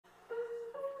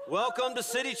Welcome to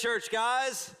City Church,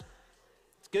 guys.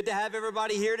 It's good to have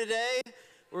everybody here today.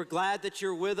 We're glad that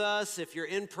you're with us. If you're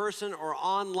in person or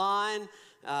online,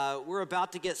 we're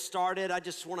about to get started. I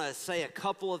just want to say a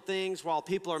couple of things while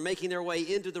people are making their way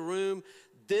into the room.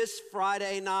 This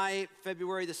Friday night,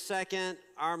 February the 2nd,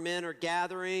 our men are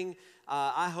gathering.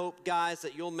 I hope, guys,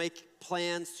 that you'll make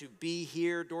plans to be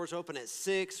here. Doors open at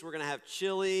 6. We're going to have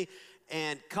chili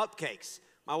and cupcakes.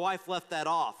 My wife left that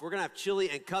off. We're going to have chili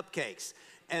and cupcakes.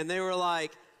 And they were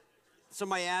like,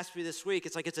 somebody asked me this week,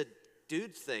 it's like it's a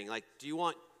dude's thing. Like, do you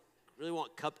really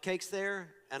want cupcakes there?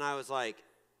 And I was like,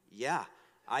 yeah,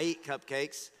 I eat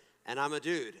cupcakes, and I'm a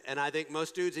dude. And I think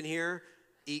most dudes in here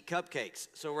eat cupcakes.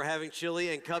 So we're having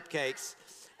chili and cupcakes.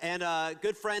 And a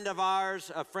good friend of ours,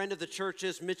 a friend of the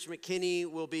church's, Mitch McKinney,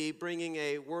 will be bringing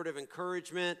a word of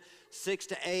encouragement, 6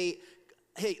 to 8.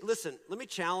 Hey, listen, let me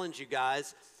challenge you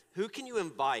guys. Who can you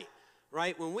invite?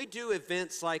 Right? When we do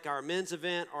events like our men's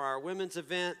event or our women's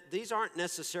event, these aren't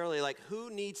necessarily like who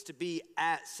needs to be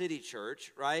at City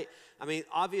Church, right? I mean,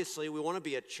 obviously, we want to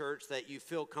be a church that you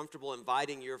feel comfortable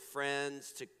inviting your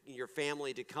friends, to your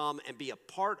family to come and be a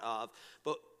part of.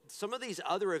 But some of these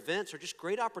other events are just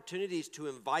great opportunities to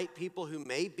invite people who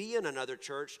may be in another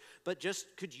church, but just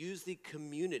could use the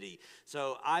community.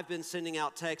 So I've been sending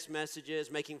out text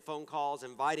messages, making phone calls,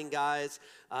 inviting guys,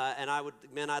 and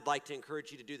I'd like to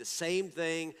encourage you to do the same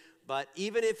thing. But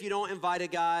even if you don't invite a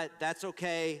guy, that's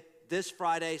okay. This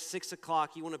Friday, 6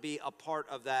 o'clock, you want to be a part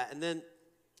of that. And then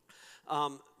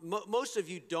most of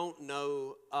you don't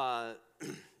know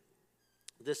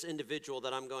this individual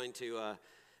that I'm going to...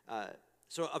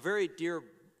 So a very dear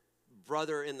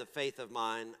brother in the faith of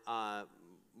mine,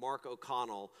 Mark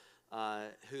O'Connell,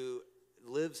 who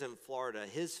lives in Florida,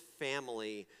 his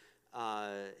family,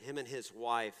 him and his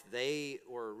wife, they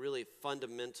were really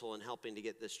fundamental in helping to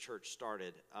get this church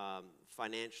started,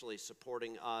 financially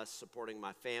supporting us, supporting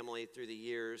my family through the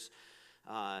years,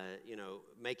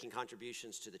 making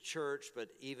contributions to the church, but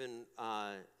even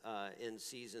in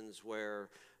seasons where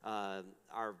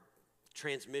our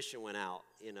transmission went out,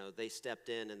 they stepped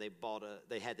in and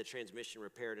they had the transmission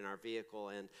repaired in our vehicle.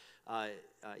 And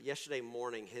yesterday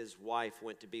morning, his wife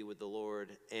went to be with the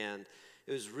Lord, and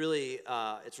it was really,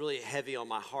 it's really heavy on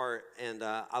my heart. And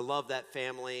I love that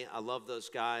family. I love those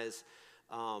guys.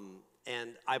 And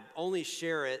I only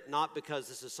share it not because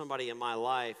this is somebody in my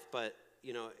life, but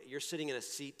you're sitting in a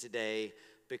seat today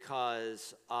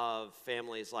because of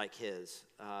families like his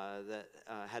that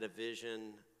had a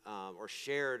vision. Or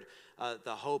shared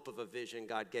the hope of a vision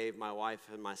God gave my wife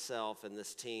and myself and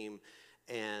this team,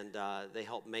 and they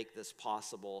helped make this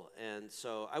possible. And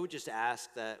so I would just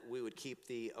ask that we would keep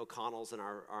the O'Connells in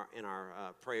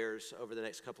our prayers over the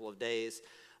next couple of days.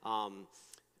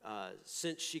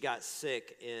 Since she got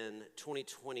sick in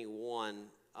 2021,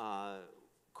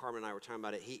 Carmen and I were talking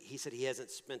about it. He said he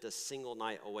hasn't spent a single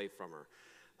night away from her.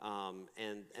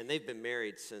 And they've been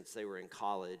married since they were in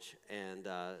college, and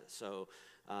so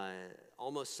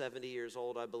almost 70 years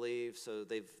old, I believe. So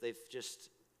they've just,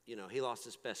 he lost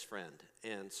his best friend,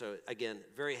 and so again,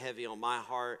 very heavy on my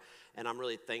heart, and I'm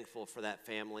really thankful for that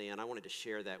family, and I wanted to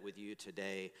share that with you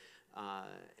today,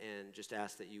 and just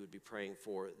ask that you would be praying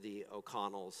for the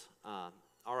O'Connells.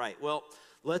 All right, well,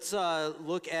 let's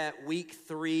look at week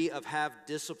 3 of Have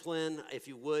Discipline. If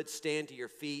you would, stand to your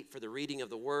feet for the reading of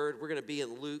the word. We're going to be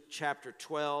in Luke chapter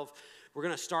 12. We're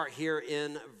going to start here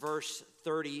in verse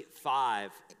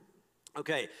 35.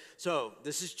 Okay, so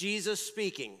this is Jesus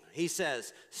speaking. He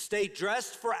says, "Stay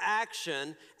dressed for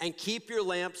action and keep your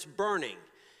lamps burning,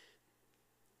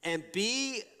 and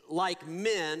be like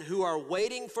men who are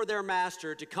waiting for their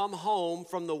master to come home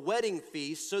from the wedding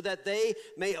feast, so that they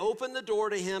may open the door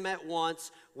to him at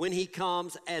once when he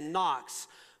comes and knocks.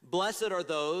 Blessed are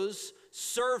those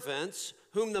servants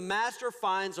whom the master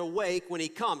finds awake when he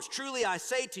comes. Truly I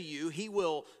say to you, he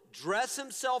will dress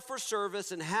himself for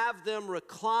service and have them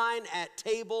recline at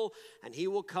table, and he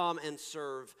will come and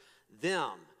serve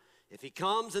them. If he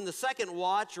comes in the second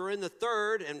watch or in the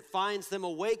third and finds them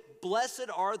awake, blessed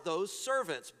are those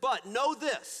servants. But know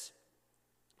this,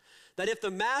 that if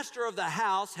the master of the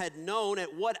house had known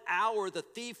at what hour the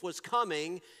thief was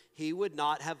coming, he would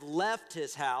not have left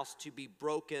his house to be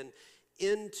broken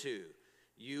into.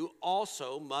 You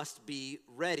also must be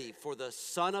ready, for the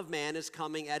Son of Man is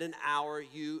coming at an hour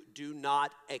you do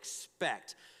not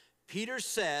expect." Peter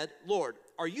said, "Lord,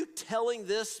 are you telling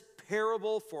this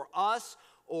parable for us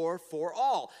or for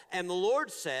all?" And the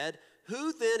Lord said,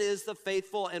 "Who then is the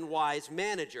faithful and wise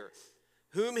manager,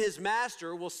 whom his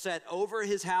master will set over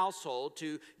his household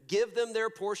to give them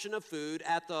their portion of food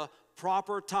at the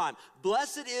proper time.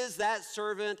 Blessed is that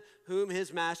servant whom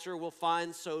his master will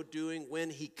find so doing when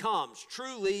he comes.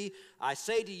 Truly, I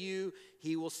say to you,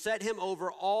 he will set him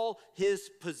over all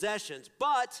his possessions.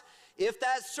 But if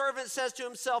that servant says to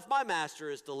himself, my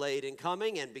master is delayed in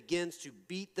coming, and begins to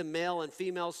beat the male and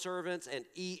female servants and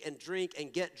eat and drink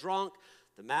and get drunk,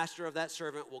 the master of that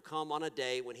servant will come on a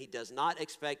day when he does not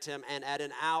expect him, and at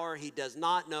an hour he does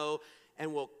not know,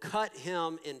 and will cut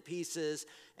him in pieces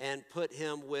and put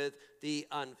him with the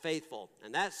unfaithful.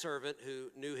 And that servant who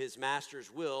knew his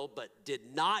master's will but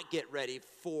did not get ready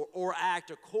for or act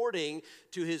according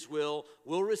to his will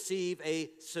receive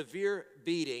a severe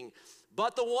beating.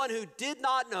 But the one who did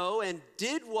not know and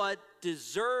did what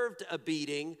deserved a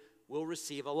beating will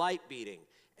receive a light beating.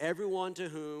 Everyone to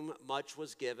whom much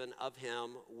was given of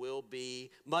him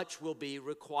much will be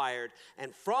required,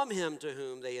 and from him to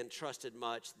whom they entrusted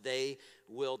much, they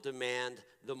will demand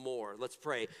the more. Let's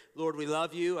pray. Lord, we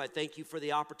love you. I thank you for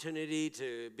the opportunity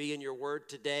to be in your word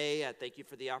today. I thank you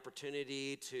for the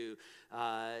opportunity to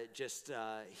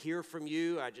hear from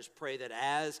you. I just pray that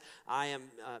as I am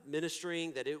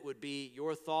ministering, that it would be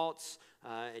your thoughts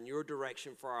and your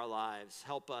direction for our lives.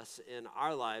 Help us in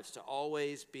our lives to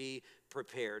always be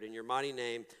prepared. In your mighty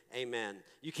name, amen.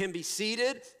 You can be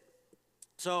seated.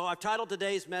 So I've titled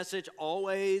today's message,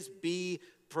 Always Be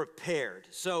Prepared.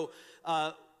 So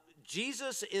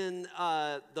Jesus in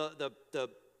the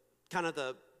kind of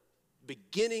the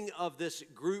beginning of this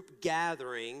group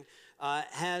gathering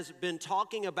has been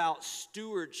talking about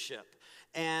stewardship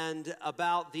and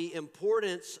about the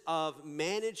importance of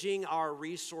managing our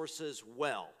resources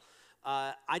well.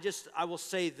 I will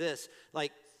say this,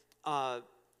 like,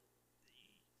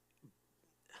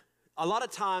 a lot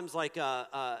of times, like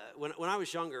when I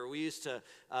was younger, we used to,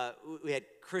 we had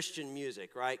Christian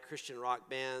music, right? Christian rock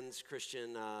bands,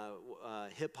 Christian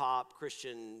hip hop,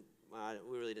 Christian,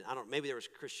 we really didn't, maybe there was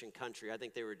Christian country. I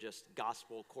think they were just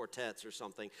gospel quartets or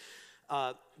something.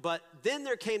 But then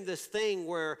there came this thing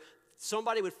where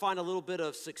somebody would find a little bit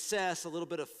of success, a little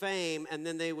bit of fame, and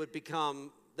then they would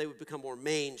become more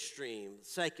mainstream,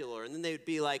 secular, and then they would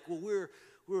be like, well,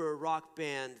 we're a rock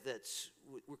band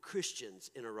we're Christians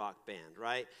in a rock band,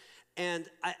 right? And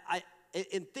I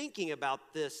in thinking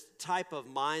about this type of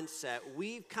mindset,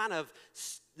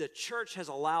 the church has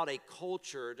allowed a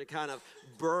culture to kind of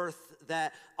birth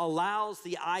that allows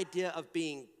the idea of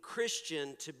being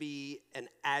Christian to be an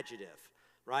adjective,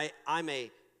 right? I'm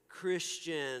a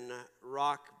Christian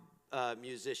rock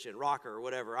musician, rocker, or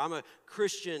whatever. I'm a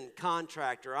Christian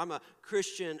contractor. I'm a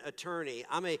Christian attorney.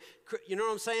 You know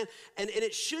what I'm saying? And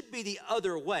it should be the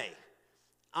other way.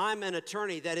 I'm an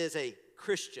attorney that is a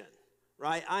Christian,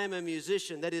 right? I am a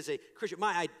musician that is a Christian.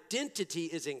 My identity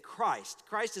is in Christ.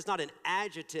 Christ is not an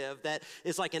adjective that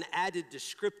is like an added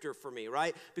descriptor for me,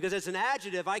 right? Because as an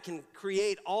adjective, I can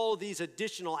create all these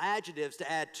additional adjectives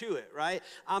to add to it, right?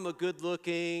 I'm a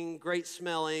good-looking,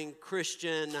 great-smelling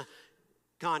Christian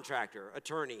contractor,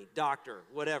 attorney, doctor,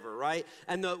 whatever, right?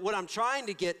 And what I'm trying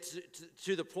to get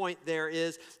to the point there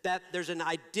is that there's an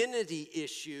identity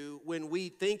issue when we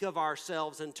think of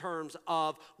ourselves in terms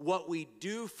of what we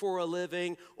do for a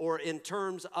living or in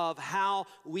terms of how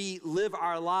we live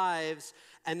our lives,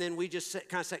 and then we just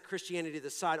kind of set Christianity to the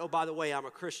side. Oh, by the way, I'm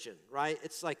a Christian, right?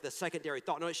 It's like the secondary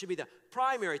thought. No, it should be the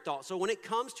primary thought. So when it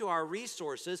comes to our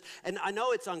resources, and I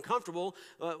know it's uncomfortable,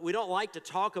 we don't like to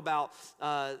talk about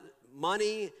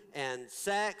money and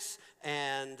sex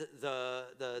and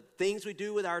the things we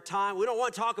do with our time. We don't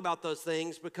want to talk about those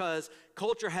things because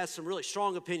culture has some really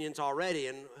strong opinions already,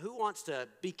 and who wants to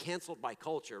be canceled by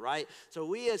culture, right? So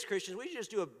we as Christians, we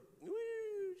just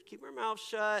keep our mouth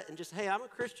shut and just, hey, I'm a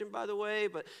Christian, by the way,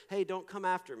 but hey, don't come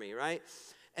after me, right?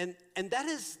 And that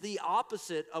is the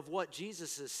opposite of what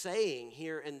Jesus is saying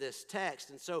here in this text.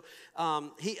 And so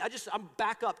I'm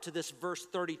back up to this verse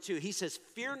 32. He says,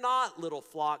 "Fear not, little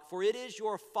flock, for it is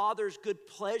your Father's good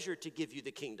pleasure to give you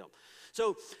the kingdom."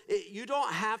 So you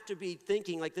don't have to be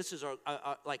thinking like this is a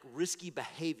like risky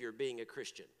behavior being a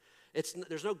Christian.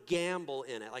 There's no gamble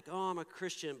in it. Like, oh, I'm a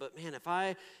Christian, but man,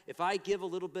 if I give a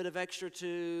little bit of extra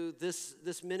to this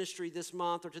ministry this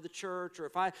month or to the church, or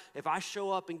if I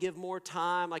show up and give more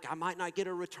time, like I might not get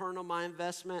a return on my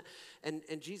investment.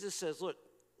 And Jesus says, look,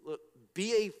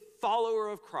 be a follower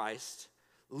of Christ,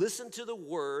 listen to the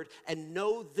word, and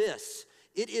know this: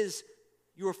 it is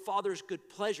your Father's good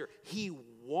pleasure. He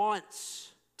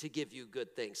wants to give you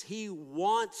good things. He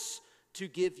wants to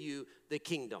give you the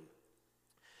kingdom.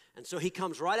 And so he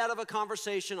comes right out of a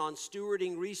conversation on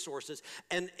stewarding resources.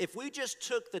 And if we just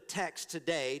took the text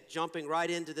today, jumping right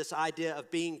into this idea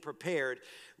of being prepared,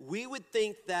 we would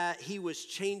think that he was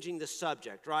changing the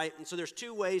subject, right? And so there's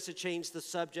two ways to change the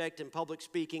subject in public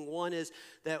speaking. One is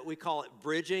that we call it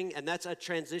bridging, and that's a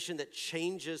transition that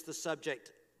changes the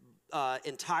subject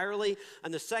entirely.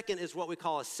 And the second is what we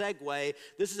call a segue.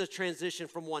 This is a transition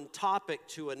from one topic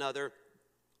to another.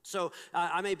 So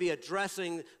I may be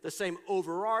addressing the same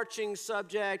overarching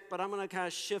subject, but I'm going to kind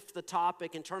of shift the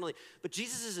topic internally. But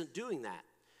Jesus isn't doing that.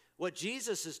 What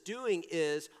Jesus is doing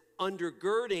is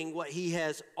undergirding what he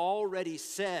has already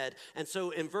said. And so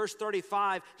in verse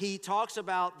 35, he has talked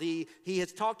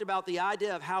about the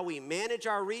idea of how we manage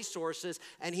our resources,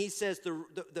 and he says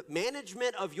the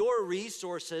management of your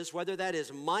resources, whether that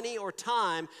is money or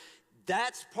time,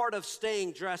 that's part of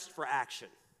staying dressed for action.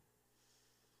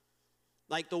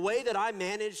 Like the way that I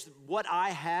manage what I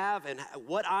have and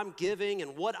what I'm giving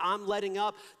and what I'm letting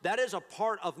up, that is a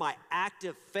part of my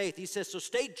active faith. He says, so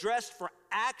stay dressed for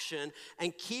action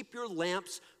and keep your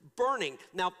lamps burning.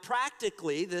 Now,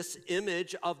 practically, this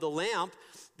image of the lamp,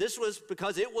 this was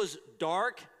because it was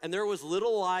dark and there was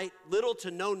little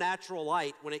to no natural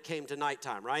light when it came to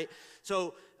nighttime, right?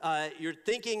 So you're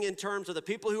thinking in terms of the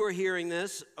people who are hearing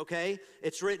this, okay?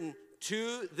 It's written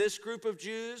to this group of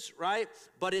Jews, right?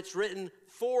 But it's written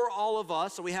for all of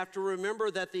us. So we have to remember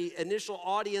that the initial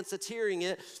audience that's hearing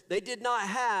it, they did not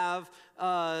have,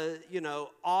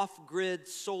 off-grid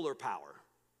solar power.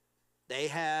 They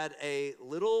had a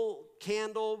little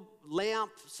candle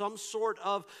lamp, some sort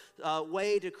of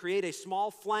way to create a small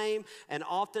flame, and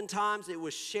oftentimes it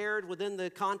was shared within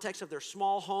the context of their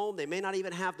small home. They may not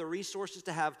even have the resources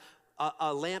to have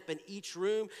a lamp in each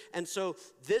room, and so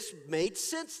this made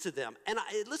sense to them. And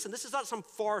listen, this is not some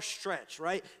far stretch,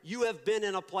 right? You have been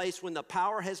in a place when the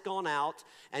power has gone out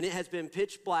and it has been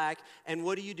pitch black, and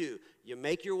what do? You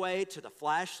make your way to the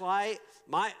flashlight.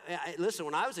 Listen,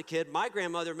 when I was a kid, my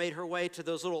grandmother made her way to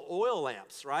those little oil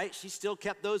lamps, right? She still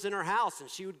kept those in her house, and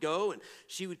she would go and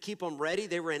she would keep them ready.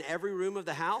 They were in every room of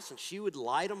the house, and she would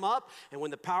light them up. And when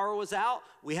the power was out,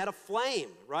 we had a flame,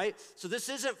 right? So this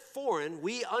isn't foreign.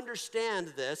 We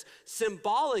understand this.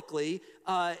 Symbolically,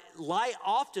 light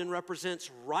often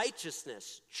represents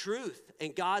righteousness, truth,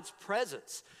 and God's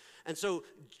presence. And so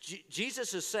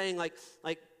Jesus is saying, like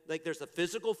there's the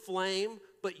physical flame,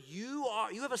 but you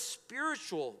have a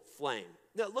spiritual flame.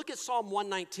 Now look at Psalm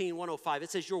 119, 105. It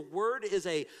says, your word is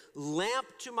a lamp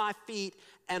to my feet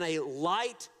and a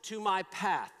light to my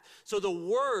path. So the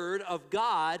word of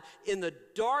God in the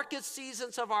darkest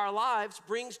seasons of our lives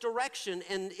brings direction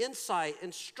and insight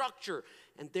and structure,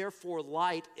 and therefore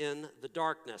light in the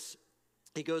darkness.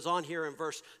 He goes on here in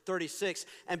verse 36,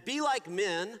 and be like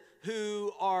men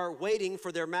who are waiting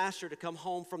for their master to come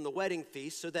home from the wedding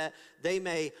feast so that they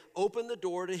may open the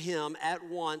door to him at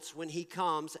once when he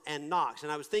comes and knocks.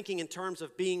 And I was thinking in terms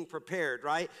of being prepared,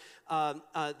 right?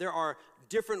 There are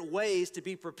different ways to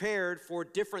be prepared for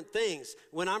different things.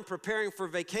 When I'm preparing for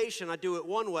vacation, I do it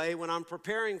one way. When I'm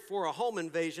preparing for a home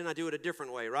invasion, I do it a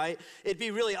different way, right? It'd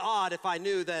be really odd if I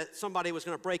knew that somebody was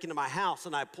going to break into my house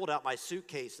and I pulled out my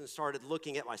suitcase and started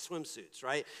looking at my swimsuits,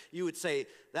 right? You would say,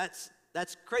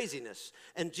 that's craziness.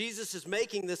 And Jesus is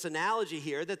making this analogy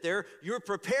here that you're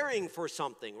preparing for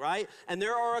something, right? And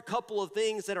there are a couple of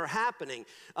things that are happening.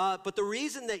 But the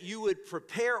reason that you would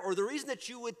prepare, or the reason that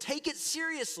you would take it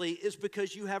seriously, is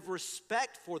because you have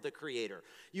respect for the Creator.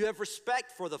 You have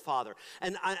respect for the Father.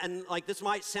 And like this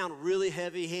might sound really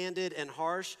heavy-handed and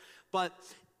harsh, but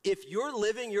if you're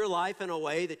living your life in a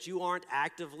way that you aren't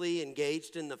actively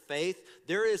engaged in the faith,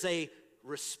 there is a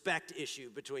respect issue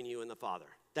between you and the Father.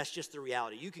 That's just the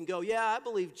reality. You can go, yeah, I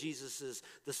believe Jesus is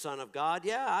the Son of God.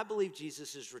 Yeah, I believe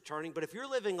Jesus is returning. But if you're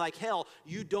living like hell,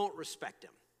 you don't respect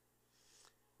him.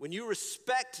 When you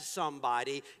respect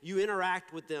somebody, you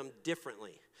interact with them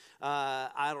differently.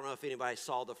 I don't know if anybody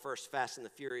saw the first Fast and the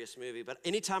Furious movie, but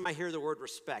anytime I hear the word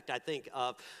respect, I think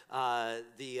of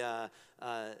the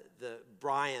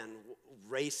Brian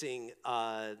racing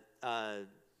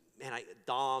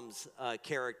Dom's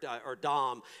character, or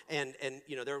Dom, and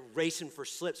they're racing for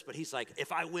slips, but he's like,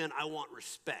 if I win, I want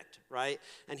respect, right?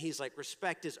 And he's like,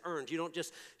 respect is earned. You don't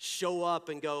just show up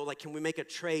and go, like, can we make a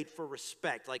trade for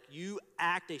respect? Like, you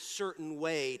act a certain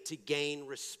way to gain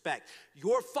respect.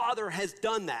 Your Father has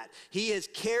done that. He has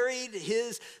carried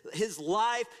his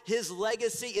life, his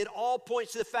legacy. It all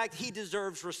points to the fact he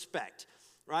deserves respect,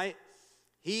 right?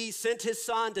 He sent his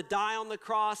Son to die on the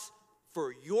cross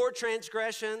for your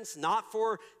transgressions, not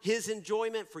for his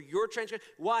enjoyment, for your transgression.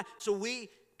 Why? So we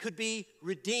could be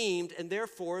redeemed, and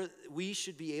therefore we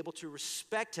should be able to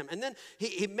respect him. And then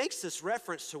he makes this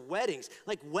reference to weddings.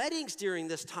 Like weddings during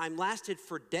this time lasted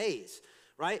for days,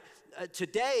 right?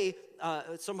 Today,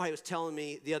 somebody was telling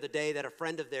me the other day that a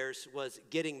friend of theirs was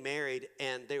getting married,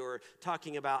 and they were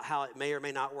talking about how it may or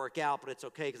may not work out, but it's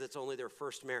okay because it's only their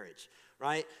first marriage,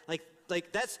 right?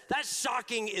 Like that's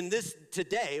shocking in this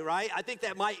today, right? I think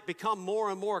that might become more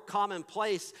and more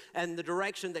commonplace and the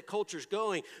direction that culture's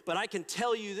going. But I can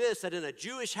tell you this, that in a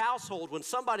Jewish household, when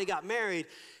somebody got married,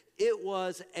 it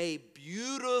was a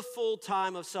beautiful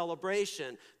time of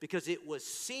celebration because it was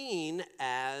seen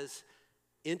as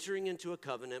entering into a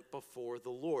covenant before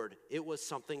the Lord. It was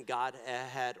something God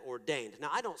had ordained. Now,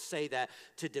 I don't say that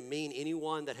to demean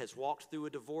anyone that has walked through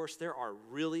a divorce. There are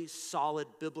really solid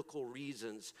biblical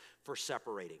reasons for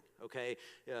separating, okay?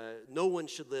 No one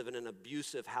should live in an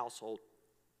abusive household.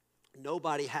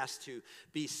 Nobody has to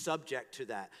be subject to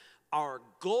that. Our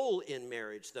goal in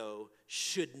marriage, though,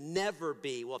 should never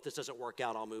be, well, if this doesn't work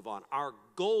out, I'll move on. Our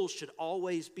goal should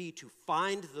always be to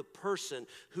find the person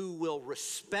who will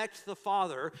respect the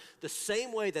Father the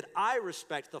same way that I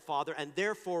respect the Father, and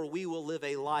therefore we will live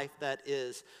a life that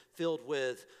is filled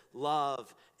with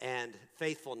love and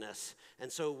faithfulness.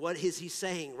 And so what is he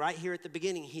saying right here at the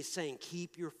beginning? He's saying,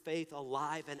 keep your faith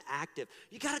alive and active.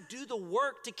 You got to do the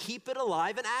work to keep it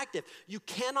alive and active. You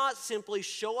cannot simply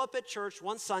show up at church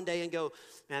one Sunday and go,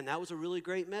 man, that was a really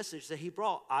great message that he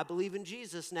brought. I believe in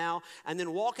Jesus now, and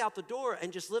then walk out the door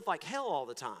and just live like hell all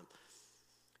the time.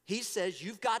 He says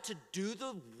you've got to do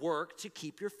the work to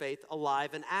keep your faith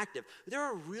alive and active. There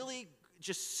are really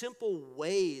just simple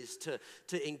ways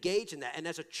to engage in that. And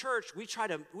as a church, we try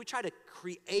to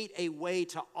create a way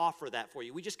to offer that for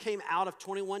you. We just came out of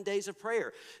 21 days of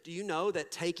prayer. Do you know that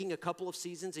taking a couple of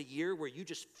seasons a year where you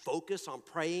just focus on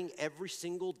praying every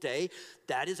single day,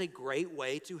 that is a great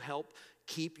way to help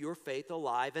keep your faith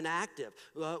alive and active.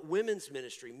 Women's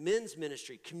ministry, men's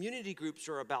ministry, community groups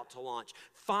are about to launch.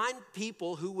 Find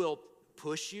people who will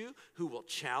push you, who will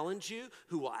challenge you,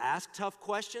 who will ask tough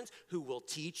questions, who will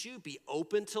teach you, be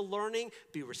open to learning,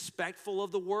 be respectful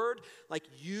of the word. Like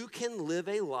you can live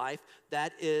a life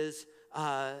that is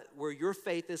where your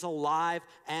faith is alive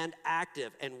and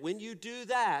active. And when you do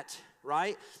that,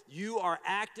 right, you are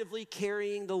actively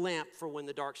carrying the lamp for when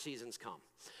the dark seasons come.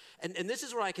 And this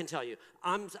is what I can tell you.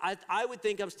 I would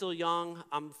think I'm still young.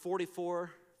 I'm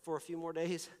 44 for a few more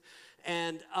days.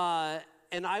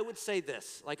 And I would say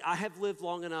this, like I have lived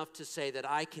long enough to say that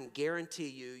I can guarantee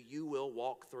you will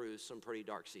walk through some pretty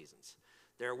dark seasons.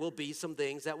 There will be some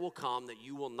things that will come that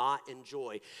you will not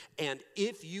enjoy. And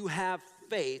if you have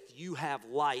faith, you have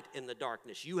light in the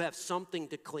darkness. You have something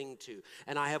to cling to.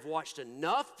 And I have watched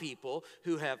enough people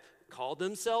who have called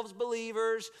themselves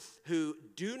believers who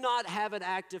do not have an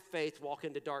active faith walk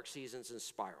into dark seasons and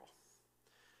spiral.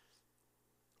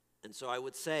 And so I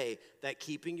would say that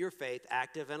keeping your faith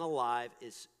active and alive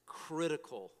is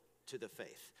critical to the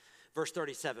faith. Verse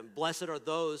 37, blessed are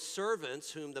those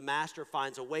servants whom the master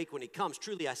finds awake when he comes.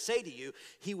 Truly I say to you,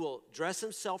 he will dress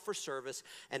himself for service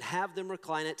and have them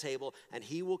recline at table, and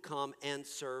he will come and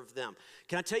serve them.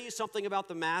 Can I tell you something about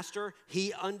the master?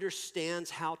 He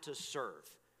understands how to serve.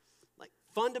 Like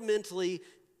fundamentally,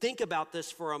 think about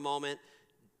this for a moment.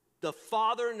 The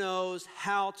Father knows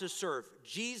how to serve.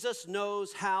 Jesus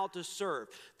knows how to serve.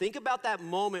 Think about that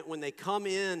moment when they come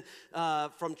in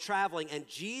from traveling and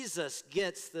Jesus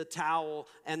gets the towel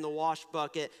and the wash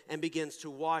bucket and begins to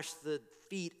wash the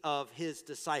feet of his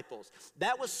disciples.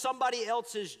 That was somebody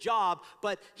else's job,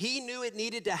 but he knew it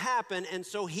needed to happen, and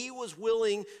so he was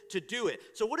willing to do it.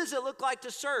 So what does it look like to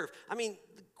serve? I mean,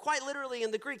 quite literally in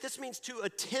the Greek, this means to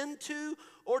attend to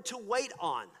or to wait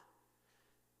on.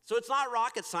 So it's not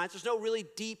rocket science. There's no really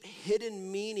deep hidden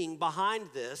meaning behind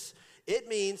this. It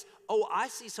means, oh, I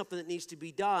see something that needs to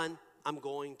be done. I'm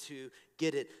going to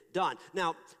get it done.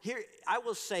 Now, here, I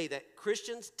will say that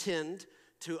Christians tend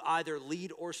to either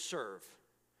lead or serve.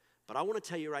 But I want to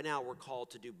tell you right now, we're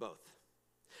called to do both.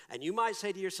 And you might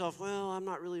say to yourself, well, I'm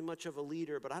not really much of a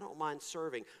leader, but I don't mind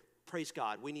serving. Praise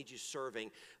God, we need you serving,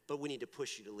 but we need to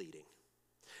push you to leading.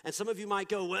 And some of you might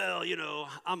go, well, you know,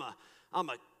 I'm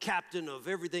a captain of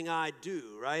everything I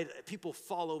do, right? People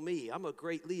follow me. I'm a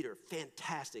great leader.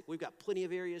 Fantastic. We've got plenty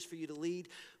of areas for you to lead,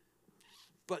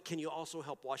 but can you also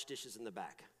help wash dishes in the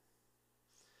back?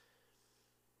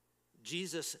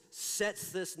 Jesus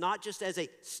sets this not just as a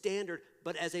standard,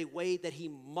 but as a way that he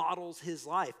models his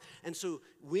life. And so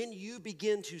when you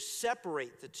begin to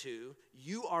separate the two,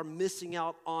 you are missing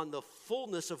out on the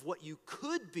fullness of what you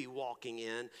could be walking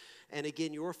in. And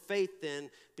again, your faith then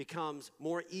becomes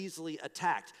more easily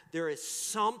attacked. There is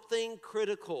something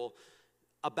critical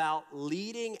about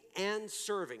leading and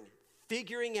serving,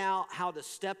 figuring out how to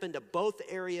step into both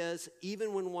areas,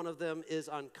 even when one of them is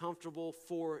uncomfortable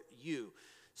for you.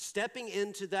 Stepping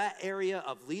into that area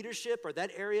of leadership or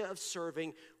that area of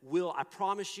serving will, I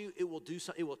promise you, it will do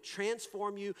something. It will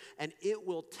transform you, and it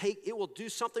will do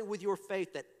something with your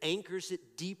faith that anchors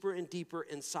it deeper and deeper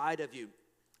inside of you.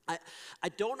 I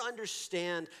don't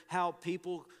understand how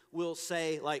people will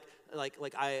say,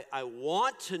 I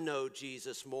want to know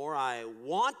Jesus more, I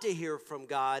want to hear from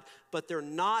God, but they're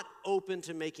not open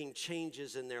to making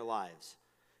changes in their lives.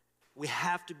 We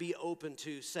have to be open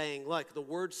to saying, look, the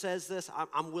word says this,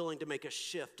 I'm willing to make a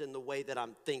shift in the way that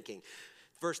I'm thinking.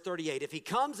 Verse 38, if he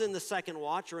comes in the second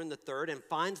watch or in the third and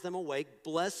finds them awake,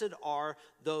 blessed are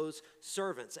those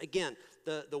servants. Again,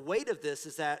 the weight of this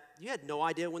is that you had no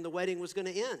idea when the wedding was going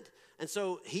to end. And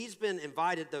so he's been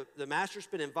invited, the master's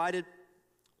been invited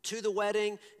to the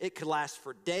wedding. It could last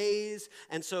for days.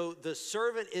 And so the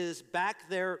servant is back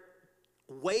there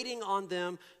waiting on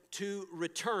them to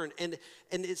return. And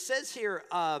it says here,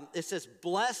 it says,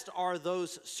 blessed are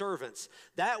those servants.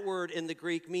 That word in the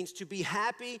Greek means to be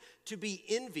happy, to be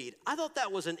envied. I thought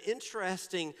that was an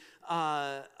interesting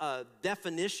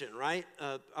definition, right?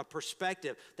 A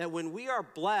perspective, that when we are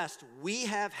blessed, we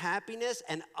have happiness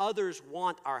and others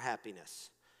want our happiness.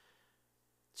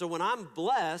 So when I'm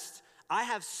blessed, I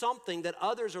have something that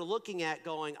others are looking at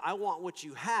going, I want what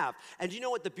you have. And you know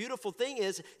what the beautiful thing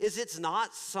is it's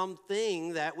not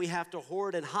something that we have to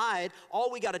hoard and hide.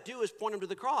 All we got to do is point them to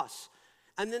the cross.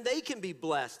 And then they can be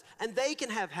blessed, and they can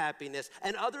have happiness,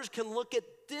 and others can look at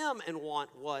them and want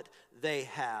what they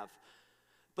have.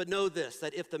 But know this,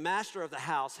 that if the master of the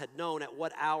house had known at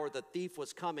what hour the thief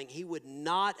was coming, he would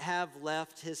not have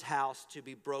left his house to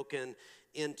be broken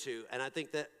into. And I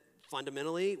think that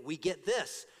fundamentally we get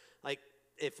this. Like,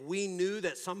 if we knew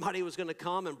that somebody was going to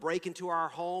come and break into our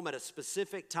home at a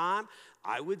specific time,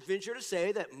 I would venture to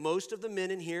say that most of the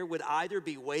men in here would either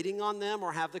be waiting on them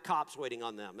or have the cops waiting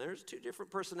on them. There's two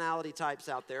different personality types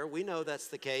out there. We know that's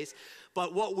the case.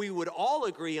 But what we would all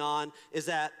agree on is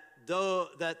that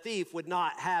that thief would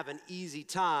not have an easy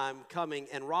time coming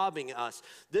and robbing us.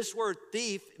 This word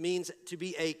thief means to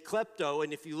be a klepto,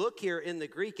 and if you look here in the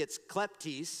Greek, it's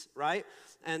kleptes, right?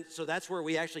 And so that's where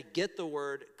we actually get the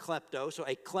word klepto. So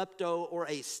a klepto or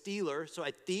a stealer. So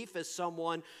a thief is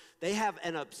someone, they have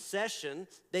an obsession.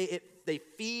 They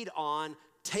feed on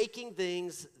taking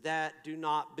things that do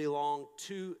not belong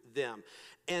to them.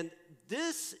 And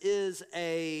there's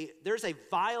a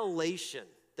violation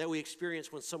that we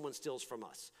experience when someone steals from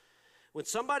us. When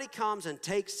somebody comes and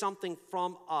takes something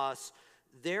from us,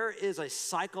 there is a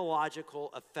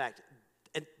psychological effect.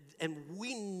 And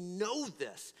we know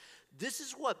this. This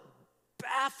is what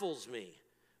baffles me,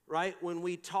 right? When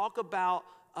we talk about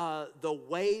the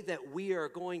way that we are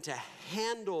going to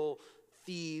handle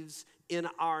thieves in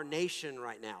our nation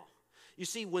right now. You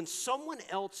see, when someone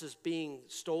else is being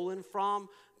stolen from,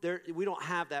 we don't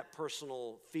have that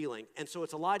personal feeling. And so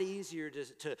it's a lot easier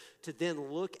to then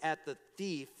look at the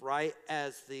thief, right,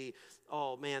 as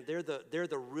oh man, they're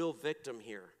the real victim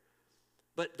here.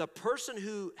 But the person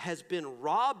who has been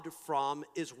robbed from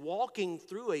is walking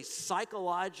through a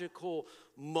psychological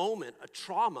moment, a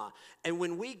trauma. And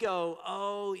when we go,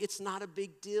 oh, it's not a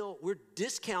big deal, we're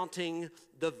discounting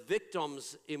the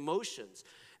victim's emotions.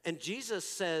 And Jesus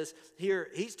says here,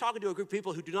 he's talking to a group of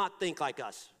people who do not think like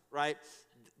us, right?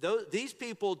 These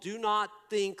people do not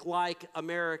think like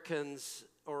Americans,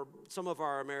 or some of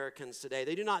our Americans today.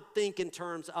 They do not think in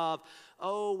terms of,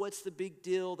 oh, what's the big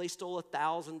deal? They stole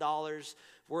 $1,000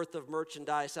 worth of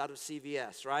merchandise out of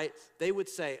CVS, right? They would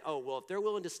say, oh, well, if they're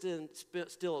willing to steal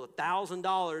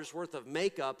 $1,000 worth of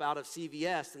makeup out of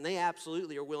CVS, then they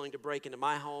absolutely are willing to break into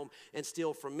my home and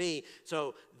steal from me.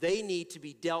 So they need to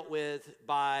be dealt with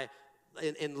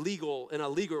in a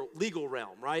legal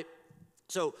realm, right?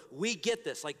 So we get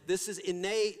this. Like, this is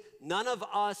innate. None of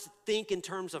us think in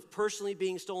terms of personally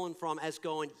being stolen from as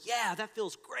going, yeah, that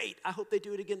feels great. I hope they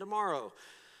do it again tomorrow.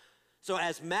 So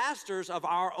as masters of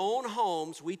our own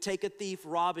homes, we take a thief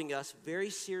robbing us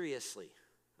very seriously,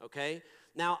 okay?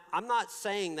 Now, I'm not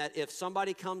saying that if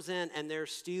somebody comes in and they're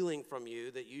stealing from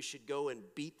you that you should go and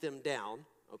beat them down,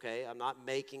 okay? I'm not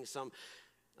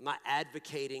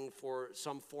advocating for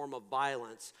some form of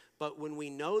violence, but when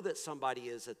we know that somebody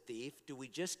is a thief, do we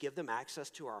just give them access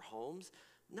to our homes?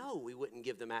 No, we wouldn't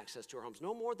give them access to our homes.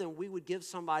 No more than we would give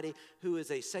somebody who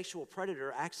is a sexual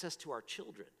predator access to our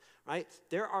children, right?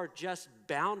 There are just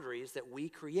boundaries that we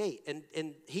create.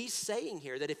 And he's saying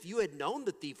here that if you had known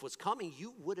the thief was coming,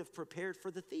 you would have prepared for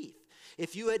the thief.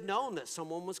 If you had known that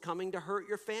someone was coming to hurt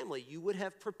your family, you would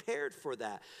have prepared for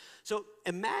that. So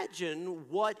imagine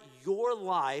what your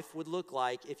life would look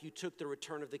like if you took the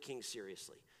return of the king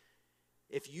seriously.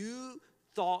 If you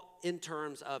thought in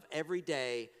terms of every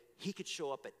day, he could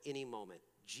show up at any moment.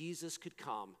 Jesus could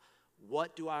come.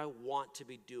 What do I want to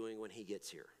be doing when he gets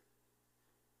here?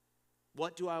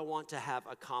 What do I want to have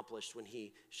accomplished when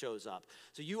he shows up?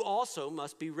 So you also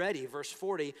must be ready. Verse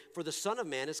 40, for the Son of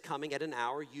Man is coming at an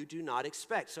hour you do not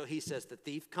expect. So he says the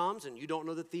thief comes and you don't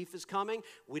know the thief is coming.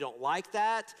 We don't like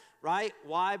that, right?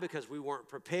 Why? Because we weren't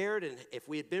prepared. And if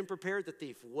we had been prepared, the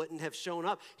thief wouldn't have shown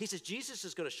up. He says Jesus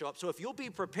is going to show up. So if you'll be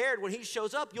prepared when he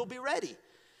shows up, you'll be ready.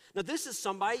 Now this is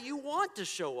somebody you want to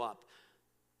show up.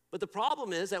 But the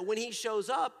problem is that when he shows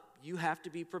up, you have to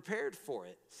be prepared for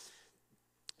it.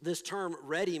 This term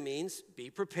ready means be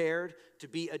prepared to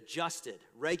be adjusted,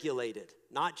 regulated,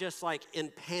 not just like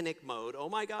in panic mode. Oh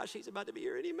my gosh, he's about to be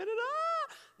here any minute.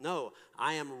 Ah! No,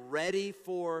 I am ready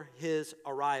for his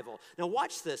arrival. Now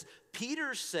watch this.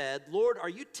 Peter said, Lord, are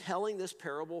you telling this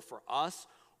parable for us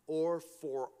or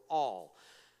for all?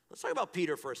 Let's talk about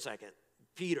Peter for a second.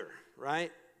 Peter,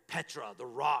 right? Petra, the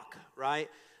rock, right?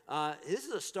 This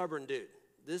is a stubborn dude.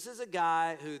 This is a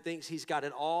guy who thinks he's got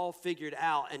it all figured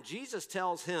out. And Jesus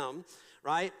tells him,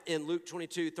 right, in Luke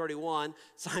 22:31,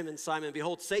 Simon, Simon,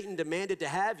 behold, Satan demanded to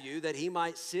have you that he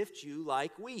might sift you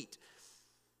like wheat.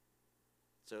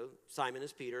 So Simon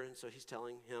is Peter, and so he's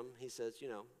telling him, he says,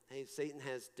 hey, Satan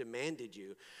has demanded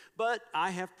you, but I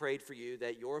have prayed for you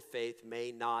that your faith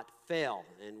may not fail.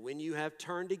 And when you have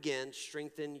turned again,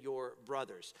 strengthen your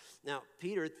brothers. Now,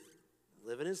 Peter,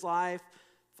 living his life,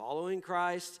 following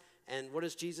Christ, and what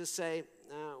does Jesus say?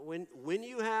 When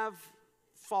you have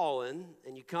fallen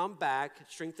and you come back,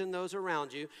 strengthen those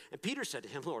around you. And Peter said to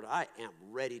him, Lord, I am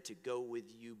ready to go with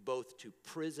you both to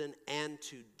prison and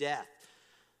to death.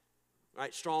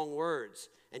 Right, strong words.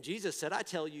 And Jesus said, I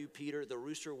tell you, Peter, the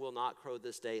rooster will not crow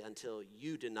this day until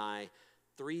you deny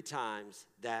 3 times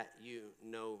that you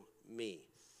know me.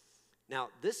 Now,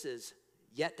 this is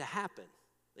yet to happen.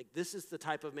 Like, this is the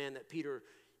type of man that Peter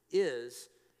is,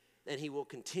 and he will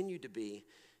continue to be.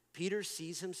 Peter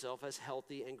sees himself as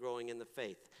healthy and growing in the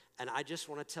faith. And I just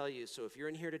want to tell you, so if you're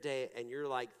in here today and you're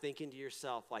like thinking to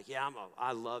yourself, like, yeah,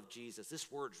 I love Jesus. This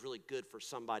word's really good for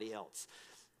somebody else.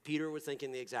 Peter was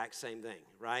thinking the exact same thing,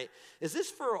 right? Is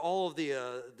this for all of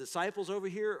the disciples over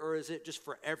here, or is it just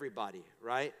for everybody,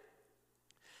 right?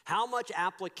 How much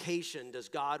application does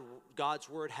God's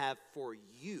word have for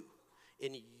you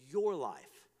in your life?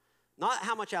 Not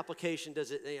how much application does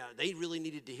it, they really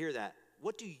needed to hear that.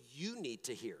 What do you need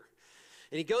to hear?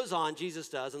 And he goes on, Jesus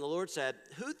does, and the Lord said,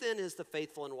 who then is the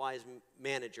faithful and wise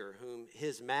manager whom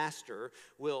his master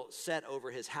will set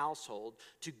over his household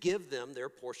to give them their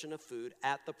portion of food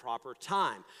at the proper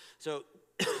time? So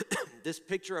this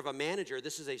picture of a manager,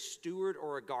 this is a steward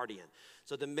or a guardian.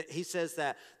 So he says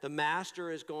that the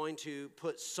master is going to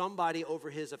put somebody over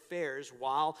his affairs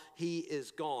while he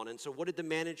is gone. And so what did the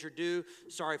manager do?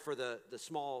 Sorry for the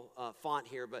small font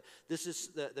here, but this is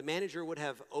the manager would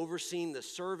have overseen the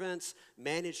servants,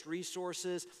 managed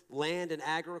resources, land and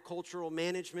agricultural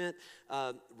management,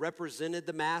 represented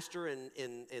the master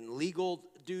in legal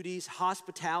duties,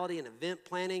 hospitality and event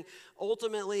planning.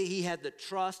 Ultimately, he had the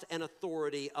trust and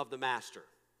authority of the master.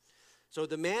 So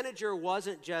the manager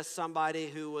wasn't just somebody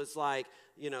who was like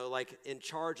in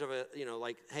charge of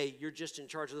like, hey, you're just in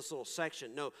charge of this little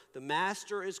section. No, the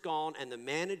master is gone and the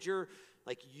manager,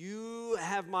 like, you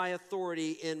have my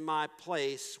authority in my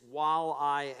place while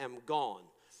I am gone.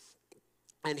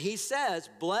 And he says,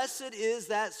 blessed is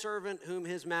that servant whom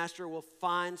his master will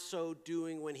find so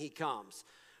doing when he comes,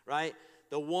 right?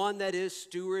 The one that is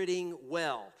stewarding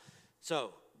well.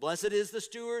 So, blessed is the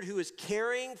steward who is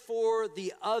caring for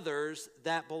the others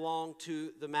that belong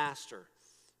to the master.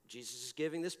 Jesus is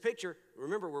giving this picture.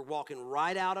 Remember, we're walking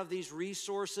right out of these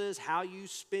resources, how you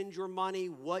spend your money,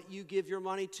 what you give your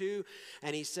money to.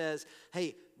 And he says,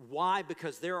 hey, why?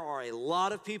 Because there are a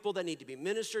lot of people that need to be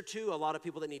ministered to, a lot of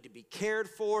people that need to be cared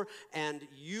for, and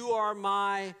you are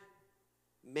my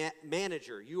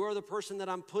manager. You are the person that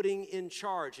I'm putting in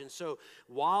charge. And so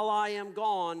while I am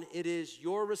gone, it is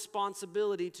your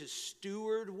responsibility to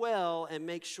steward well and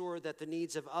make sure that the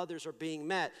needs of others are being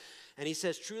met. And he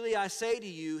says, truly I say to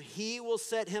you, he will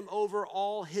set him over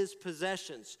all his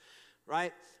possessions.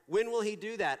 right? When will he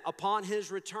do that? Upon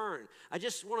his return. I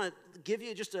just want to give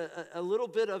you just a little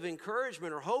bit of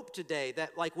encouragement or hope today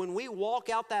that like when we walk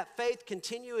out that faith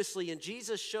continuously and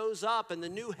Jesus shows up and the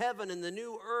new heaven and the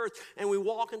new earth and we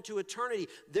walk into eternity,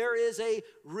 there is a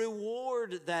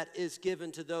reward that is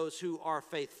given to those who are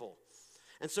faithful.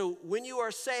 And so when you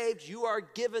are saved, you are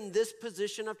given this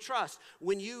position of trust.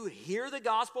 When you hear the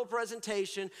gospel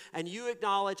presentation and you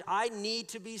acknowledge, I need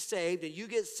to be saved, and you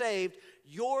get saved,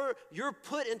 you're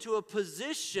put into a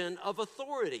position of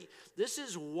authority. This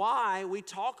is why we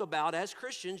talk about, as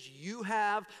Christians, you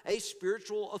have a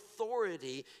spiritual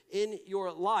authority in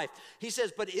your life. He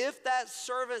says, but if that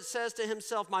servant says to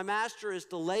himself, my master is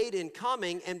delayed in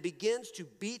coming, and begins to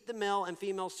beat the male and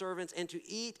female servants and to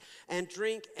eat and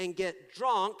drink and get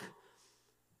drunk.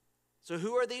 So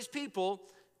who are these people?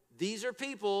 These are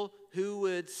people who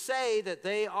would say that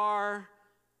they are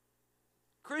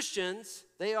Christians,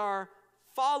 they are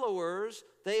followers,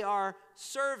 they are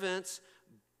servants,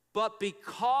 but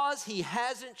because he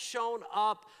hasn't shown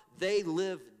up, they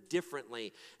live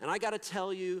differently. And I got to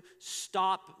tell you,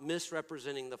 stop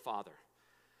misrepresenting the Father.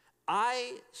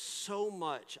 I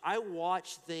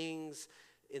watch things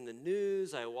in the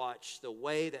news, I watch the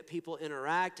way that people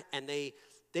interact, and they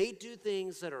do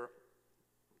things that are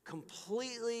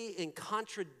completely in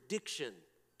contradiction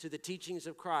to the teachings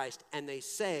of Christ, and they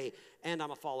say, and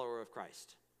I'm a follower of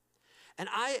Christ. And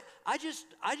I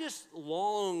just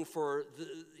long for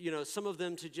some of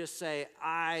them to just say,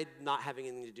 I'm not having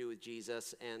anything to do with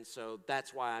Jesus, and so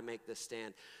that's why I make this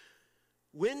stand.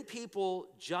 When people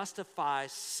justify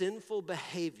sinful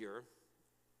behavior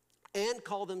and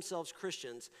call themselves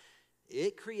Christians,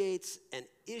 it creates an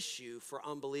issue for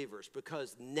unbelievers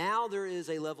because now there is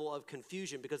a level of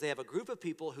confusion because they have a group of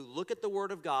people who look at the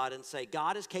Word of God and say,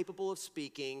 God is capable of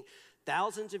speaking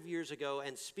thousands of years ago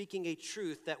and speaking a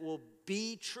truth that will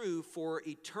be true for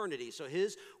eternity. So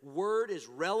his word is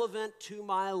relevant to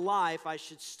my life. I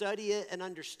should study it and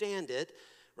understand it,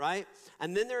 right?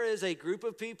 And then there is a group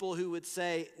of people who would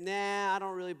say, nah, I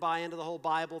don't really buy into the whole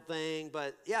Bible thing,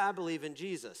 but yeah, I believe in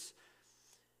Jesus.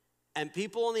 And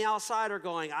people on the outside are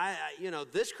going,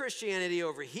 this Christianity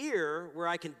over here where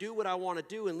I can do what I want to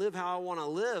do and live how I want to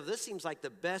live, this seems like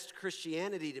the best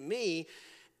Christianity to me.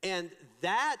 And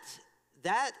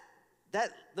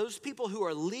those people who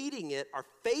are leading it are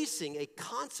facing a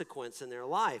consequence in their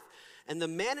life. And the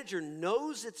manager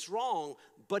knows it's wrong,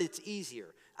 but it's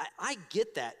easier. I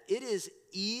get that. It is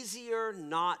easier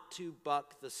not to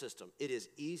buck the system. It is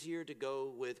easier to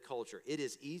go with culture. It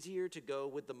is easier to go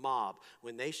with the mob.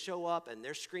 When they show up and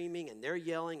they're screaming and they're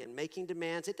yelling and making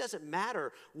demands, it doesn't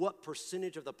matter what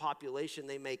percentage of the population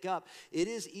they make up. It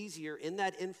is easier in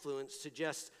that influence to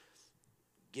just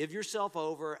give yourself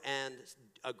over and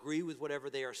agree with whatever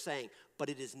they are saying. But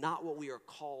it is not what we are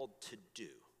called to do.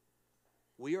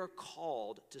 We are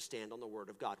called to stand on the Word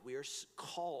of God. We are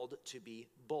called to be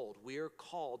bold. We are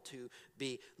called to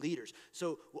be leaders.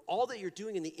 So all that you're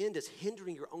doing in the end is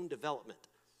hindering your own development.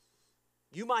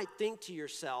 You might think to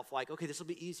yourself like, okay, this will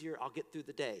be easier. I'll get through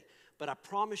the day. But I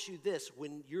promise you this,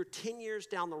 when you're 10 years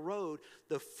down the road,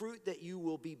 the fruit that you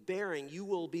will be bearing, you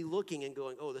will be looking and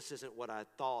going, oh, this isn't what I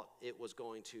thought it was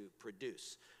going to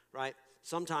produce, right?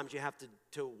 Sometimes you have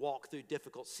to walk through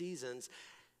difficult seasons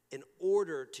in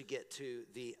order to get to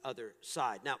the other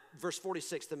side. Now, verse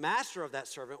 46, the master of that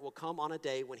servant will come on a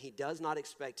day when he does not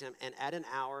expect him, and at an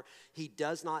hour he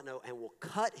does not know, and will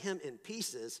cut him in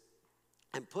pieces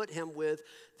and put him with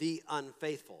the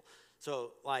unfaithful.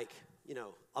 So,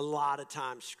 a lot of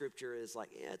times Scripture is like,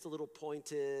 yeah, it's a little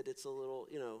pointed, it's a little,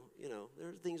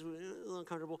 there's things a little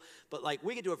uncomfortable. But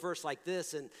we get to a verse like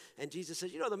this, and Jesus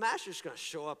says, the master's going to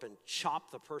show up and chop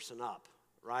the person up,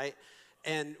 right?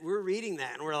 And we're reading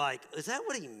that, and we're like, is that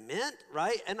what he meant,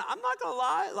 right? And I'm not going to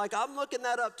lie, I'm looking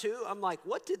that up too. I'm like,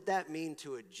 what did that mean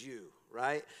to a Jew,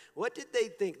 right? What did they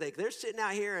think? They're sitting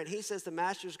out here, and he says the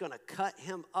master's going to cut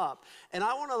him up. And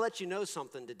I want to let you know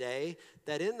something today,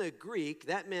 that in the Greek,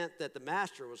 that meant that the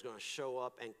master was going to show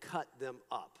up and cut them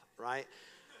up, right?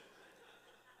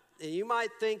 And you might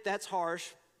think that's harsh,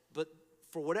 but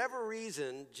for whatever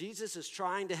reason, Jesus is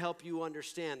trying to help you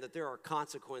understand that there are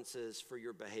consequences for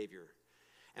your behavior.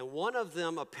 And one of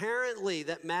them, apparently,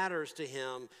 that matters to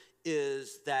him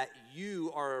is that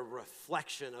you are a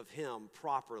reflection of him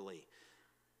properly.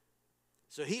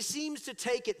 So he seems to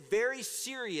take it very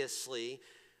seriously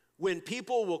when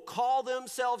people will call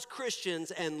themselves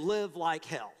Christians and live like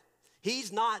hell. He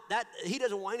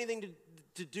doesn't want anything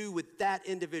to do with that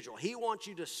individual. He wants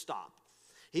you to stop.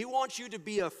 He wants you to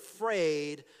be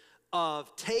afraid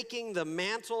of taking the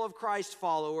mantle of Christ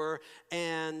follower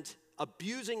and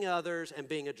abusing others and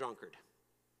being a drunkard.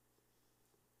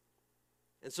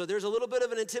 And so there's a little bit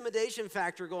of an intimidation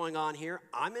factor going on here.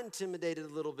 I'm intimidated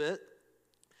a little bit.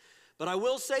 But I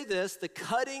will say this, the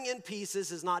cutting in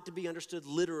pieces is not to be understood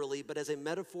literally, but as a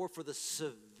metaphor for the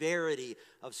severity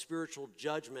of spiritual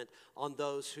judgment on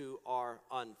those who are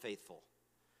unfaithful.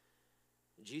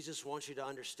 Jesus wants you to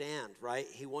understand, right?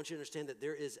 He wants you to understand that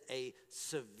there is a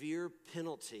severe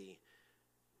penalty,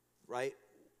 right,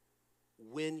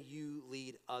 when you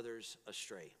lead others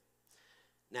astray.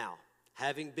 Now,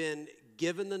 having been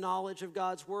given the knowledge of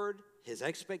God's word, his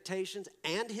expectations,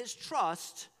 and his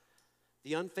trust,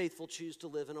 the unfaithful choose to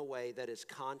live in a way that is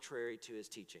contrary to his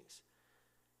teachings.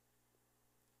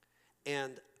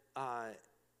 And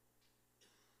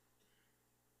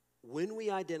when we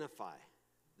identify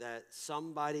that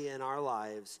somebody in our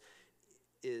lives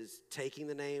is taking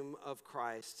the name of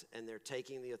Christ and they're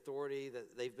taking the authority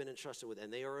that they've been entrusted with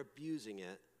and they are abusing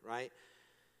it, right?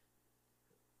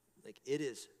 Like, it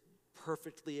is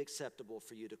perfectly acceptable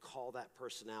for you to call that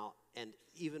person out, and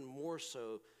even more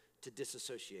so to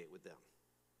disassociate with them.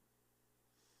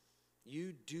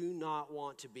 You do not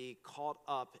want to be caught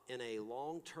up in a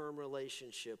long-term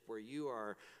relationship where you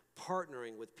are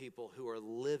partnering with people who are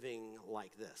living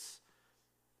like this.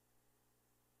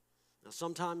 Now,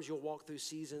 sometimes you'll walk through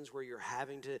seasons where you're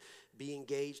having to be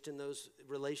engaged in those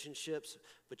relationships,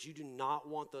 but you do not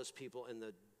want those people in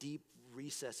the deep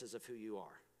recesses of who you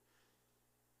are.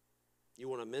 You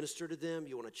want to minister to them,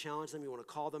 you want to challenge them, you want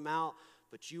to call them out,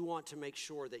 but you want to make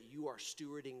sure that you are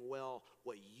stewarding well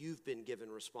what you've been given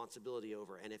responsibility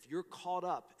over. And if you're caught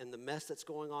up in the mess that's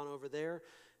going on over there,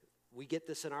 we get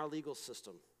this in our legal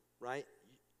system, right?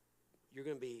 You're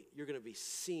going to be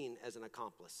seen as an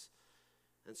accomplice.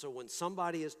 And so when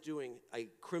somebody is doing a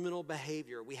criminal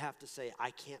behavior, we have to say,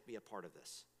 I can't be a part of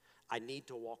this. I need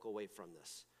to walk away from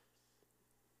this.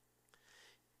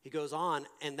 He goes on,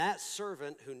 and that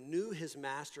servant who knew his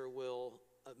master's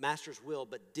will,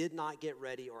 but did not get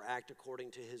ready or act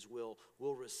according to his will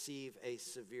receive a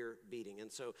severe beating.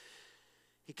 And so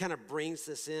he kind of brings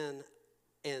this in,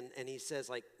 and he says,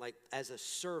 like as a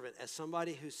servant, as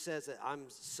somebody who says that I'm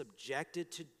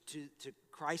subjected to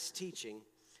Christ's teaching,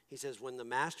 he says, when the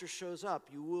master shows up,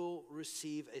 you will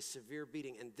receive a severe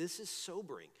beating. And this is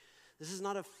sobering. This is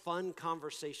not a fun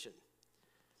conversation.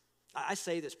 I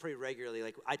say this pretty regularly.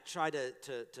 Like, I try to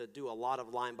do a lot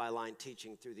of line-by-line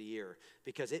teaching through the year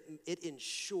because it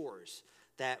ensures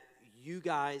that you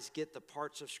guys get the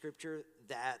parts of Scripture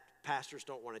that pastors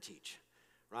don't want to teach,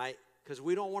 right? Because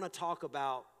we don't want to talk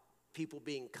about people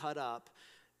being cut up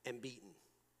and beaten.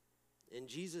 And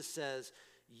Jesus says,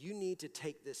 you need to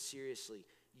take this seriously.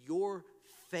 Your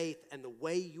faith and the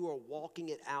way you are walking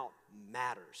it out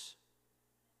matters.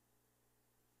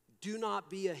 Do not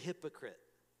be a hypocrite.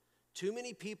 Too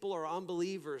many people are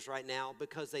unbelievers right now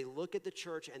because they look at the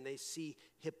church and they see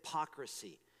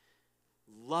hypocrisy.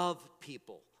 Love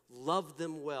people. Love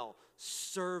them well.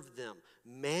 Serve them.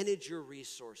 Manage your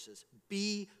resources.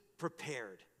 Be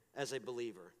prepared as a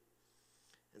believer.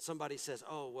 And somebody says,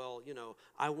 oh, well,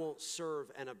 I won't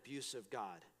serve an abusive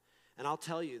God. And I'll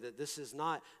tell you that this is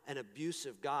not an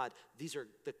abusive God. These are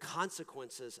the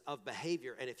consequences of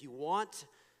behavior. And if you want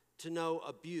to know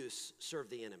abuse, serve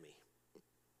the enemy.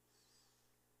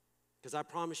 Because I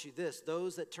promise you this,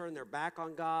 those that turn their back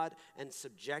on God and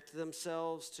subject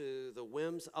themselves to the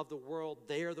whims of the world,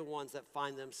 they are the ones that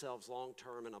find themselves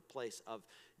long-term in a place of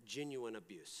genuine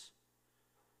abuse.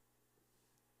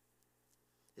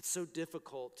 It's so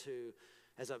difficult to,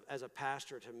 as a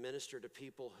pastor, to minister to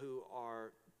people who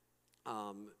are,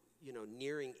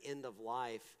 nearing end of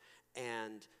life,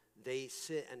 and they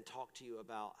sit and talk to you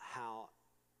about how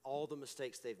all the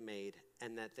mistakes they've made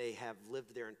and that they have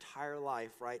lived their entire life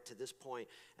right to this point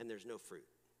and there's no fruit.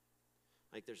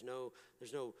 Like there's no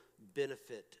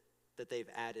benefit that they've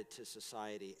added to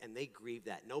society, and they grieve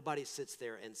that. Nobody sits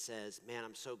there and says, man,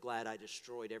 I'm so glad I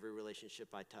destroyed every relationship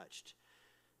I touched.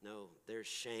 No, there's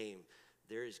shame.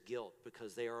 There is guilt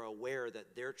because they are aware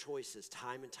that their choices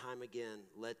time and time again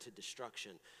led to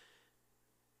destruction.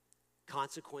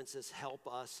 Consequences help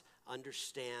us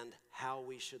understand how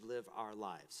we should live our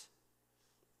lives.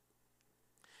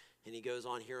 And he goes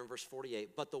on here in verse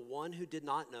 48, but the one who did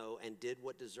not know and did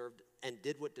what deserved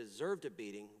a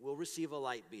beating will receive a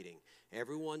light beating.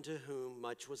 Everyone to whom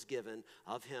much was given,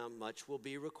 of him much will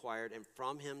be required, and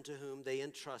from him to whom they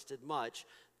entrusted much,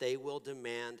 they will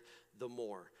demand the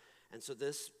more. And so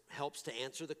this helps to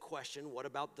answer the question, what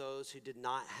about those who did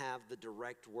not have the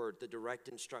direct word, the direct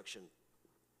instruction?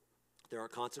 There are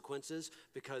consequences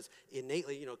because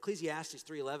innately, Ecclesiastes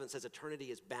 3:11 says eternity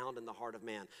is bound in the heart of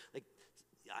man.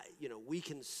 We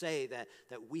can say that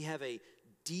we have a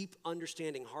deep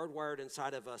understanding hardwired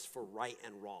inside of us for right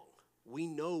and wrong, We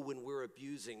know when we're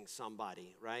abusing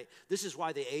somebody, right? This is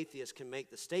why the atheist can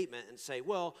make the statement and say,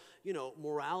 well,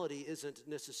 morality isn't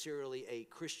necessarily a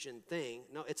Christian thing.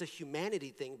 No, it's a humanity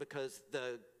thing, because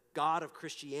the God of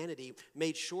Christianity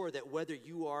made sure that whether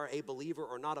you are a believer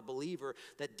or not a believer,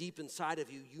 that deep inside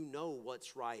of you, you know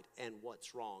what's right and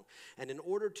what's wrong. And in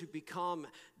order to become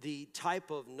the type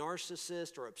of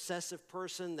narcissist or obsessive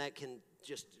person that can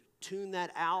just tune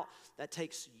that out, that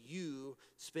takes you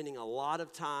spending a lot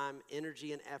of time,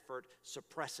 energy, and effort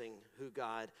suppressing who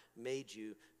God made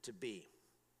you to be.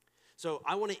 So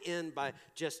I want to end by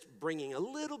just bringing a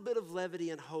little bit of levity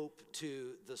and hope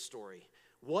to the story.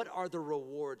 What are the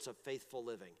rewards of faithful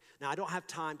living? Now, I don't have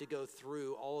time to go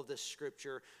through all of this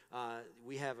scripture.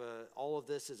 All of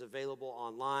this is available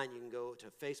online. You can go to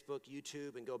Facebook,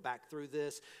 YouTube, and go back through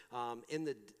this. In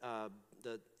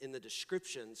the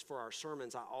descriptions for our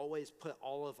sermons, I always put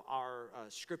all of our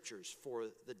scriptures for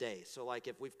the day. So like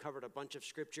if we've covered a bunch of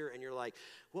scripture and you're like,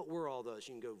 what were all those?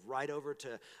 You can go right over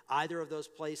to either of those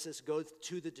places, go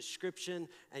to the description,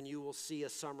 and you will see a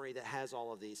summary that has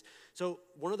all of these. So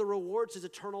one of the rewards is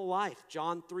eternal life.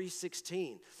 John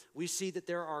 3:16. We see that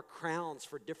there are crowns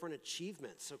for different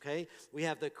achievements, okay? We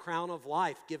have the crown of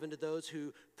life given to those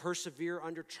who persevere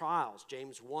under trials.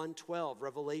 James 1:12,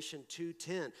 Revelation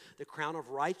 2:10. The crown of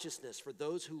righteousness for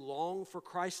those who long for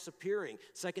Christ's appearing.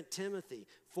 2 Timothy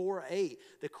 4:8.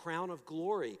 The crown of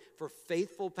glory for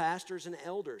faithful pastors and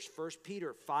elders. 1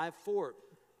 Peter 5:4.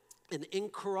 An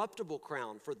incorruptible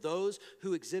crown for those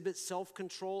who exhibit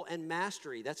self-control and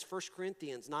mastery. That's 1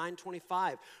 Corinthians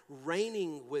 9:25.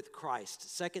 Reigning with Christ.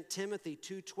 2 Timothy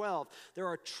 2:12. There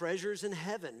are treasures in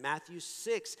heaven. Matthew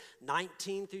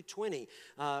 6:19-20.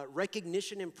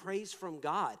 Recognition and praise from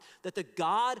God. That the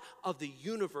God of the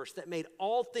universe that made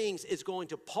all things is going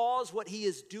to pause what he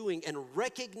is doing and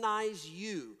recognize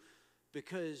you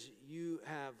because you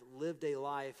have lived a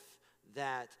life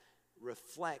that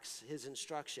reflects his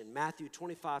instruction. Matthew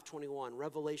 25:21,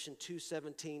 Revelation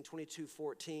 2:17,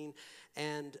 22:14,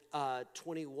 and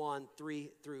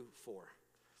 21:3-4.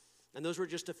 And those were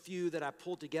just a few that I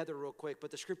pulled together real quick,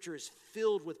 but the scripture is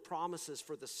filled with promises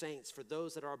for the saints, for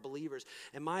those that are believers.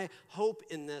 And my hope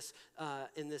in this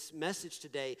message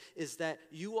today is that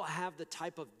you will have the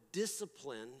type of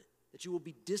discipline, that you will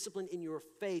be disciplined in your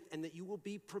faith, and that you will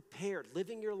be prepared,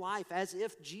 living your life as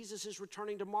if Jesus is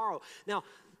returning tomorrow. Now,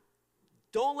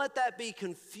 don't let that be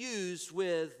confused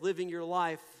with living your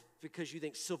life because you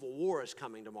think civil war is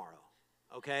coming tomorrow,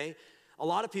 okay? A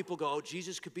lot of people go, oh,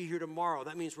 Jesus could be here tomorrow.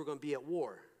 That means we're going to be at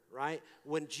war, right?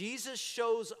 When Jesus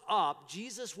shows up,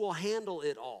 Jesus will handle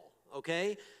it all,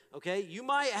 okay? Okay? You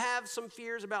might have some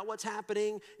fears about what's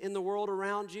happening in the world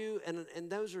around you, and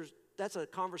that's a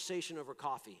conversation over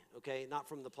coffee, okay? Not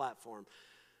from the platform.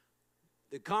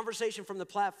 The conversation from the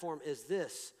platform is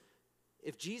this.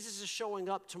 If Jesus is showing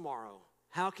up tomorrow,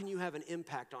 how can you have an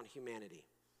impact on humanity?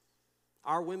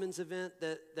 Our women's event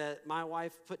that my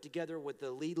wife put together with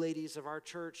the lead ladies of our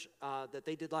church that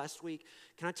they did last week,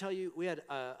 can I tell you, we had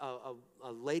a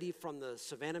lady from the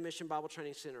Savannah Mission Bible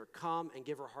Training Center come and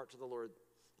give her heart to the Lord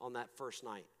on that first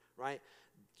night, right?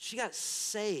 She got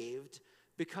saved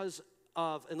because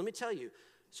of, and let me tell you,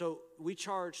 so we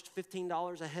charged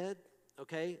 $15 a head,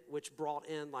 okay, which brought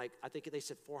in I think they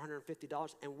said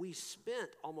 $450, and we spent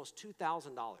almost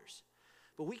 $2,000.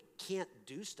 But we can't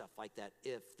do stuff like that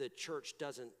if the church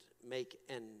doesn't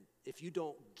if you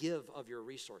don't give of your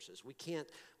resources. We can't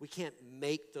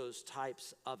make those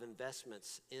types of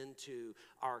investments into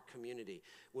our community.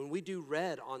 When we do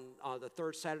Red on the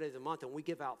third Saturday of the month and we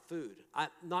give out food, I'm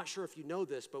not sure if you know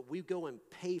this, but we go and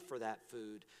pay for that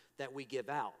food that we give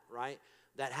out, right?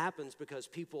 That happens because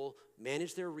people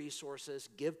manage their resources,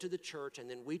 give to the church, and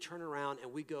then we turn around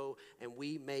and we go and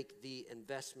we make the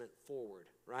investment forward,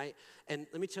 right? And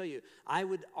let me tell you, I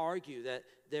would argue that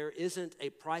there isn't a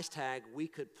price tag we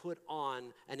could put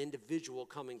on an individual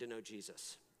coming to know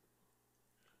Jesus.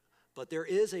 But there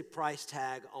is a price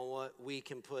tag on what we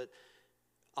can put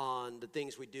on the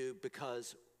things we do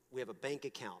because we have a bank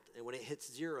account. And when it hits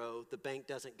zero, the bank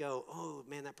doesn't go, oh,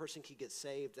 man, that person could get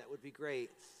saved. That would be great.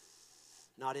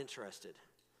 Not interested,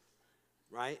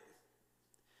 right?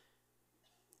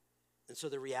 And so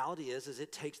the reality is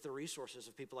it takes the resources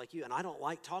of people like you. And I don't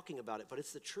like talking about it, but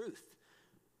it's the truth.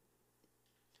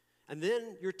 And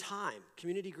then your time.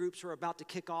 Community groups are about to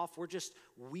kick off. We're just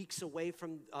weeks away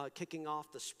from kicking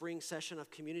off the spring session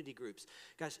of community groups.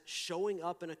 Guys, showing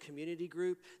up in a community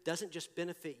group doesn't just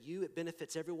benefit you, it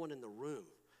benefits everyone in the room,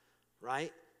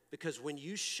 right? Because when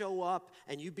you show up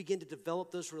and you begin to develop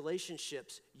those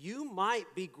relationships, you might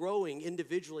be growing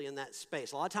individually in that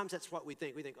space. A lot of times that's what we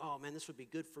think. We think, oh man, this would be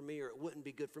good for me or it wouldn't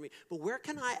be good for me. But where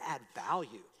can I add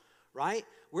value, right?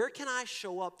 Where can I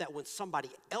show up that when somebody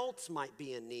else might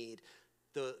be in need,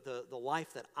 the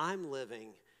life that I'm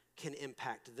living can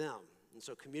impact them? And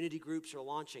so community groups are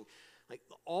launching. Like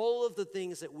all of the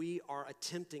things that we are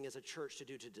attempting as a church to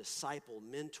do to disciple,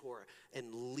 mentor,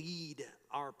 and lead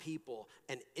our people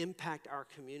and impact our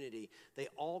community, they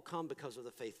all come because of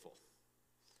the faithful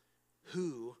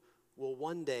who will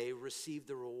one day receive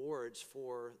the rewards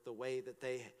for the way that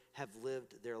they have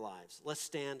lived their lives. Let's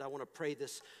stand. I want to pray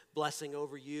this blessing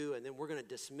over you, and then we're going to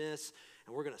dismiss,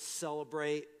 and we're going to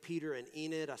celebrate Peter and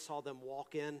Enid. I saw them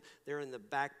walk in. They're in the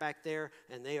back there,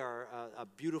 and they are a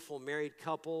beautiful married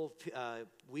couple.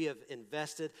 We have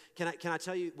invested. Can I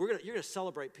tell you, you're going to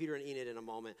celebrate Peter and Enid in a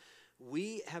moment.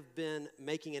 We have been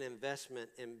making an investment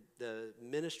in the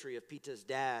ministry of Peter's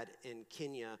dad in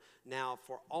Kenya now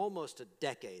for almost a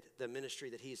decade, the ministry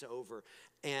that he's over.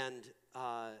 And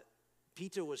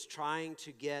Peter was trying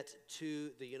to get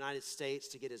to the United States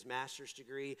to get his master's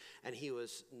degree, and he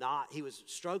was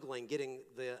struggling getting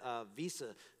the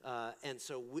visa. And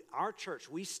so our church,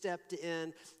 we stepped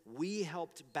in, we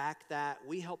helped back that,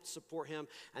 we helped support him,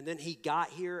 and then he got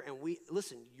here, and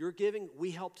you're giving,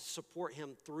 we helped support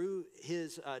him through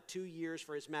his 2 years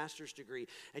for his master's degree.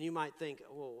 And you might think,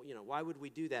 well, why would we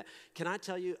do that? Can I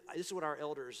tell you, this is what our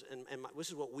elders, this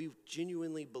is what we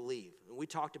genuinely believe, and we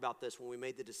talked about this when we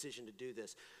made the decision to do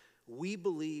this. We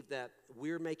believe that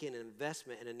we're making an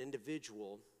investment in an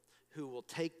individual who will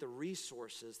take the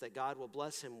resources that God will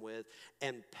bless him with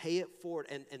and pay it forward.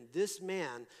 And this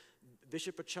man,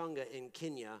 Bishop Achunga in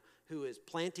Kenya, who is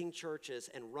planting churches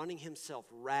and running himself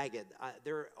ragged.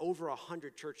 There are over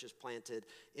 100 churches planted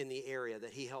in the area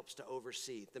that he helps to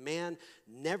oversee. The man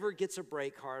never gets a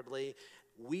break hardly.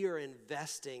 We are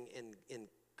investing in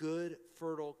good,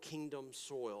 fertile kingdom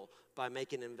soil by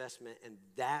making an investment in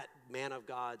that man of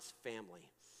God's family.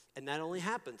 And that only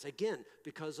happens, again,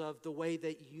 because of the way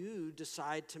that you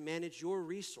decide to manage your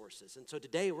resources. And so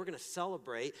today we're going to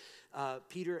celebrate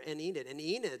Peter and Enid. And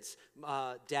Enid's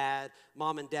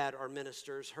mom and dad are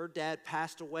ministers. Her dad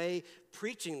passed away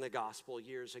preaching the gospel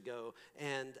years ago.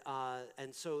 And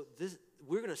so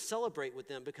we're going to celebrate with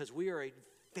them because we are a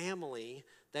family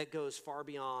that goes far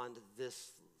beyond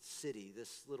this city,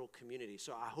 this little community.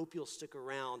 So I hope you'll stick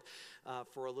around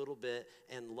for a little bit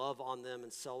and love on them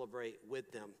and celebrate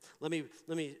with them. Let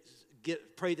me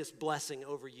pray this blessing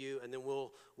over you, and then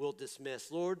we'll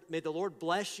dismiss. Lord, may the Lord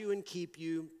bless you and keep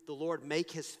you. The Lord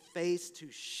make his face to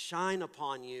shine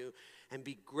upon you and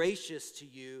be gracious to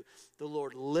you. The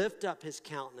Lord lift up his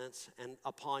countenance and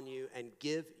upon you and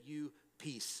give you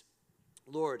peace.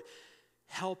 Lord,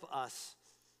 help us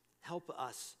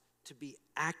to be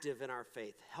active in our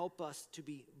faith. Help us to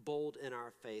be bold in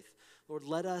our faith. Lord,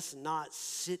 let us not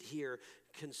sit here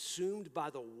consumed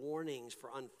by the warnings for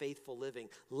unfaithful living.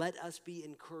 Let us be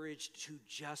encouraged to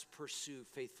just pursue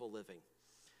faithful living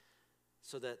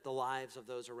so that the lives of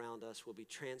those around us will be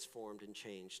transformed and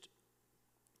changed.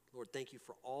 Lord, thank you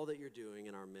for all that you're doing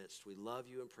in our midst. We love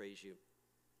you and praise you.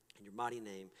 In your mighty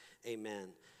name, amen.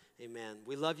 Amen.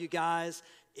 We love you guys.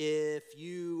 If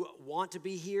you want to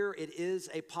be here, it is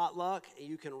a potluck.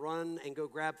 You can run and go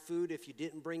grab food if you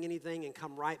didn't bring anything and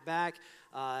come right back.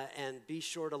 And be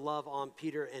sure to love on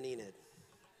Peter and Enid.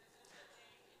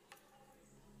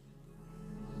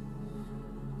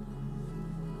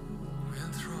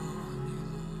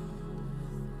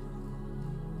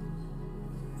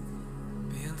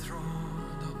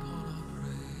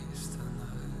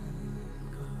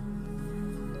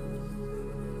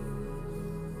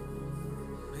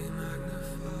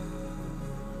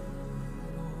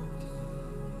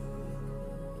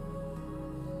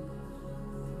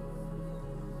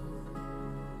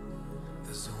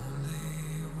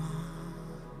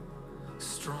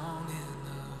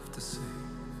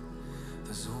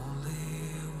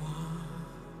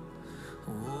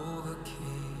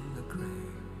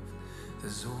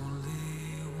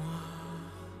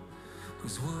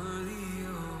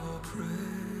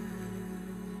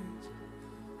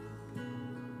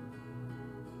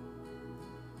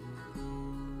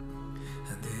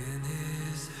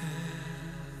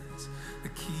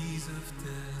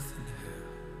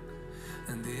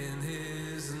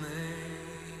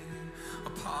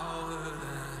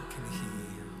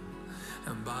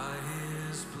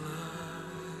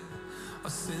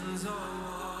 Sins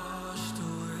are